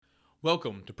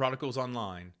Welcome to Prodigals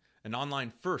Online, an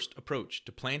online-first approach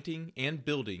to planting and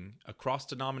building a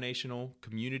cross-denominational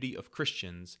community of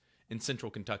Christians in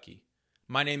central Kentucky.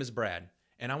 My name is Brad,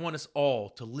 and I want us all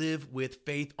to live with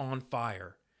faith on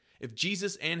fire. If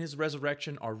Jesus and his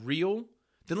resurrection are real,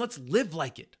 then let's live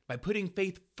like it by putting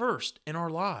faith first in our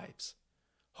lives.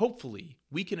 Hopefully,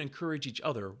 we can encourage each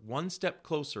other one step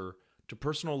closer to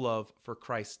personal love for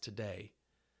Christ today.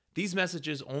 These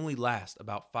messages only last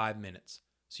about 5 minutes,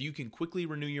 so you can quickly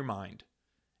renew your mind.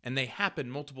 And they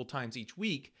happen multiple times each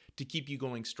week to keep you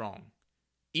going strong.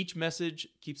 Each message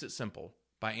keeps it simple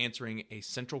by answering a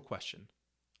central question.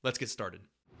 Let's get started.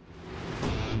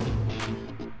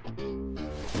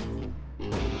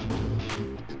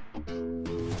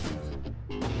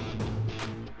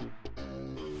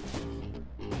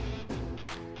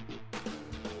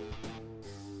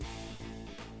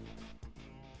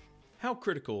 How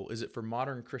critical is it for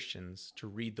modern Christians to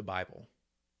read the Bible?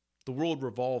 The world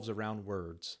revolves around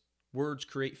words. Words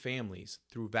create families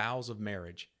through vows of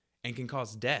marriage and can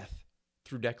cause death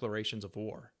through declarations of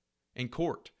war. In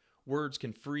court, words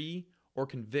can free or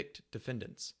convict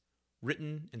defendants.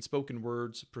 Written and spoken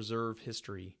words preserve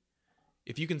history.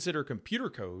 If you consider computer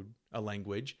code a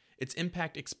language, its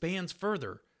impact expands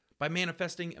further by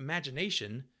manifesting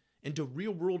imagination into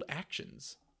real-world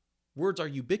actions. Words are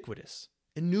ubiquitous,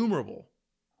 innumerable,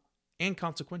 and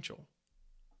consequential.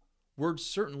 Words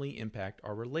certainly impact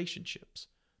our relationships.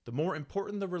 The more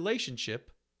important the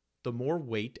relationship, the more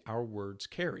weight our words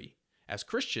carry. As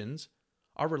Christians,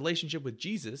 our relationship with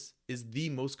Jesus is the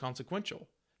most consequential.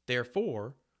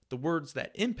 Therefore, the words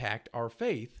that impact our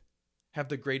faith have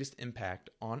the greatest impact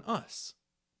on us.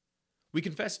 We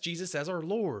confess Jesus as our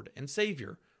Lord and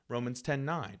Savior, Romans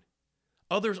 10:9.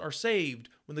 Others are saved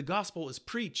when the gospel is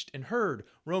preached and heard,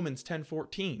 Romans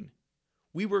 10:14.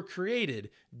 We were created,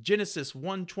 Genesis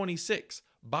 1:26,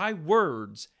 by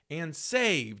words, and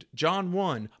saved, John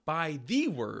 1, by the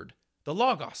word, the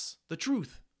logos, the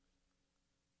truth.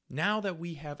 Now that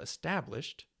we have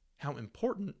established how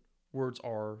important words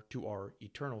are to our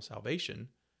eternal salvation,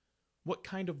 what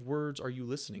kind of words are you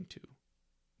listening to?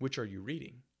 Which are you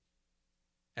reading?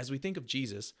 As we think of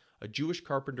Jesus, a Jewish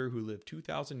carpenter who lived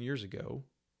 2,000 years ago,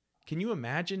 can you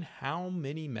imagine how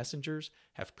many messengers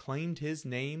have claimed his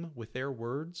name with their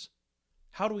words?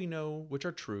 How do we know which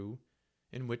are true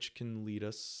and which can lead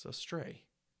us astray?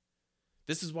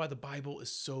 This is why the Bible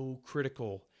is so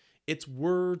critical. Its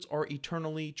words are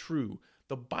eternally true.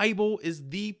 The Bible is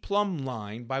the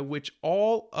plumline by which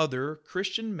all other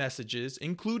Christian messages,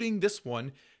 including this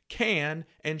one, can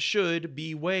and should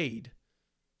be weighed.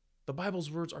 The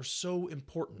Bible's words are so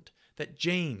important that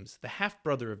James, the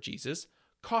half-brother of Jesus,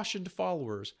 cautioned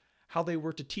followers how they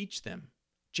were to teach them.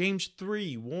 James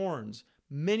 3 warns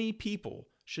many people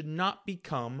should not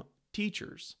become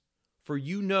teachers, for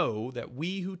you know that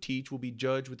we who teach will be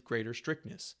judged with greater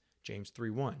strictness. James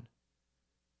 3:1.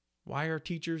 Why are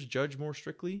teachers judged more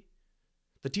strictly?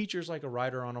 The teacher is like a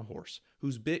rider on a horse,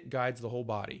 whose bit guides the whole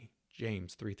body.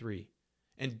 James 3:3.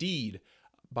 Indeed,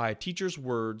 by a teacher's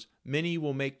words, many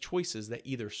will make choices that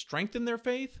either strengthen their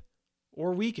faith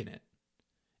or weaken it.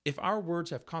 If our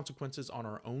words have consequences on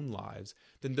our own lives,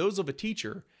 then those of a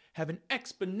teacher have an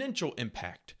exponential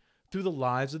impact through the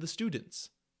lives of the students.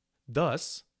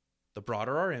 Thus, the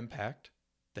broader our impact,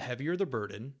 the heavier the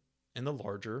burden, and the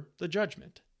larger the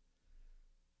judgment.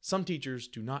 Some teachers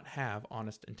do not have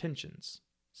honest intentions.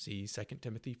 See 2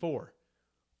 Timothy 4.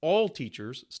 All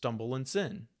teachers stumble and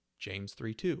sin. James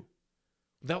 3:2.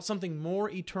 Without something more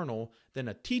eternal than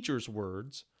a teacher's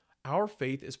words, our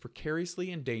faith is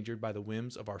precariously endangered by the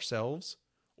whims of ourselves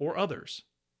or others.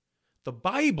 The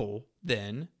Bible,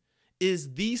 then,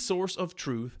 is the source of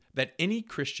truth that any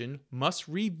Christian must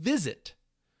revisit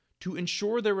to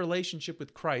ensure their relationship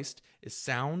with Christ is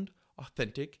sound,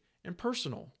 authentic, and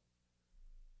personal.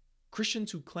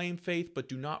 Christians who claim faith but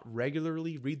do not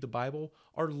regularly read the Bible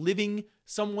are living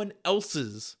someone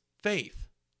else's faith.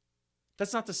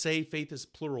 That's not to say faith is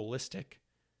pluralistic.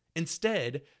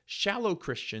 Instead, shallow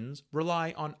Christians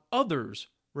rely on others'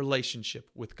 relationship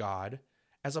with God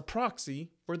as a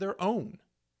proxy for their own.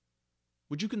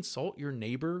 Would you consult your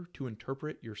neighbor to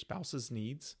interpret your spouse's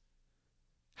needs?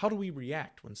 How do we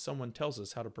react when someone tells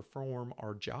us how to perform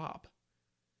our job?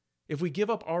 If we give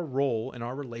up our role in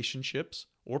our relationships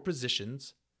or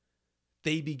positions,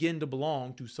 they begin to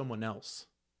belong to someone else.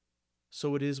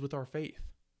 So it is with our faith.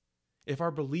 If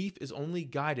our belief is only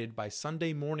guided by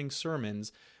Sunday morning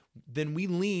sermons, then we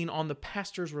lean on the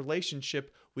pastor's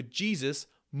relationship with Jesus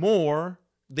more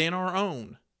than our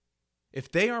own. If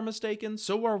they are mistaken,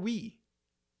 so are we.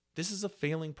 This is a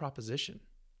failing proposition.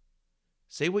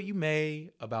 Say what you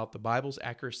may about the Bible's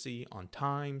accuracy on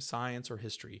time, science, or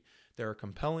history, there are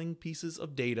compelling pieces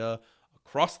of data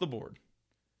across the board.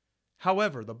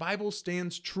 However, the Bible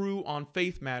stands true on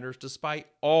faith matters despite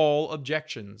all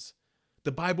objections.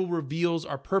 The Bible reveals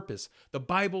our purpose. The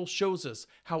Bible shows us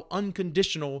how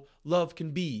unconditional love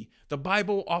can be. The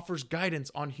Bible offers guidance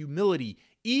on humility,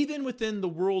 even within the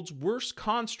world's worst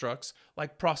constructs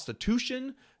like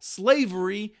prostitution,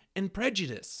 slavery, and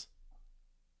prejudice.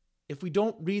 If we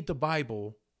don't read the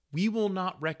Bible, we will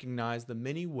not recognize the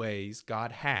many ways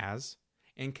God has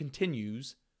and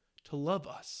continues to love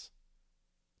us.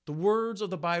 The words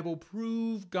of the Bible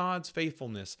prove God's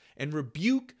faithfulness and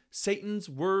rebuke Satan's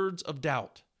words of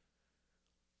doubt.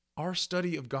 Our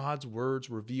study of God's words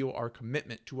reveal our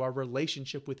commitment to our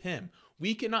relationship with Him.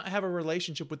 We cannot have a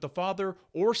relationship with the Father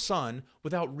or Son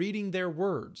without reading their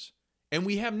words. And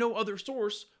we have no other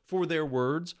source for their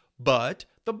words but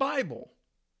the Bible.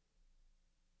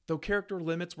 Though character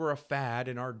limits were a fad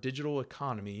in our digital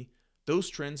economy, those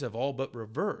trends have all but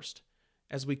reversed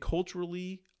as we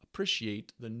culturally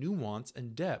appreciate the nuance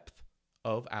and depth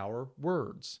of our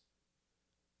words.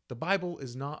 The Bible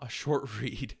is not a short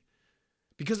read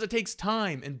because it takes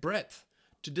time and breadth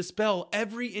to dispel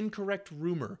every incorrect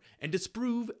rumor and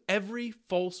disprove every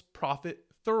false prophet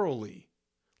thoroughly.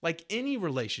 Like any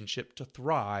relationship to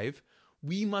thrive,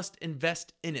 we must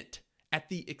invest in it at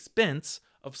the expense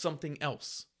of something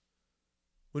else.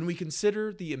 When we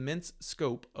consider the immense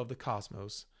scope of the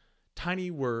cosmos, tiny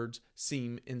words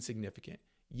seem insignificant.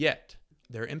 Yet,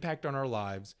 their impact on our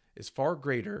lives is far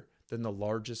greater than the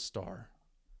largest star.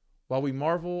 While we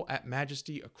marvel at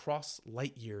majesty across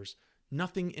light years,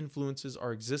 nothing influences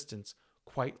our existence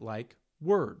quite like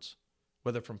words,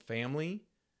 whether from family,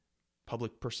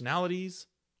 public personalities,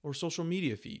 or social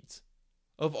media feeds.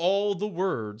 Of all the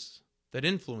words that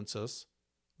influence us,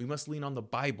 we must lean on the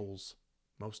Bible's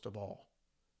most of all.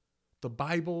 The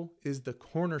Bible is the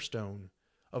cornerstone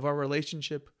of our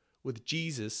relationship with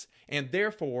Jesus and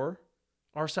therefore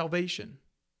our salvation.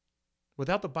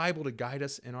 Without the Bible to guide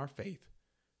us in our faith,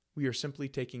 we are simply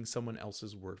taking someone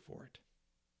else's word for it.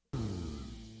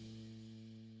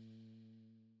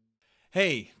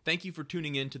 Hey, thank you for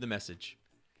tuning in to the message.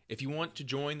 If you want to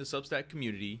join the Substack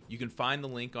community, you can find the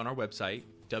link on our website,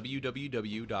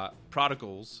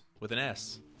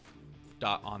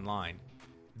 www.prodigals.online.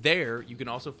 There, you can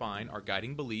also find our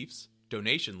guiding beliefs,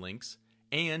 donation links,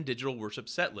 and digital worship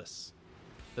set lists.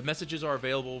 The messages are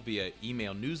available via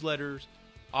email newsletters,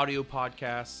 audio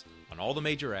podcasts on all the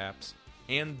major apps,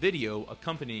 and video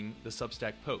accompanying the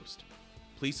Substack post.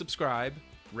 Please subscribe,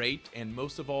 rate, and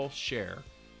most of all, share.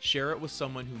 Share it with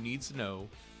someone who needs to know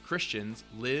Christians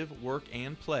live, work,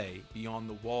 and play beyond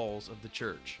the walls of the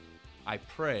church. I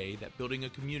pray that building a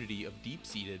community of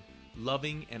deep-seated,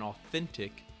 loving, and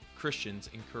authentic Christians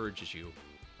encourages you.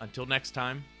 Until next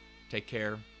time, take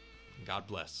care, and God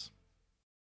bless.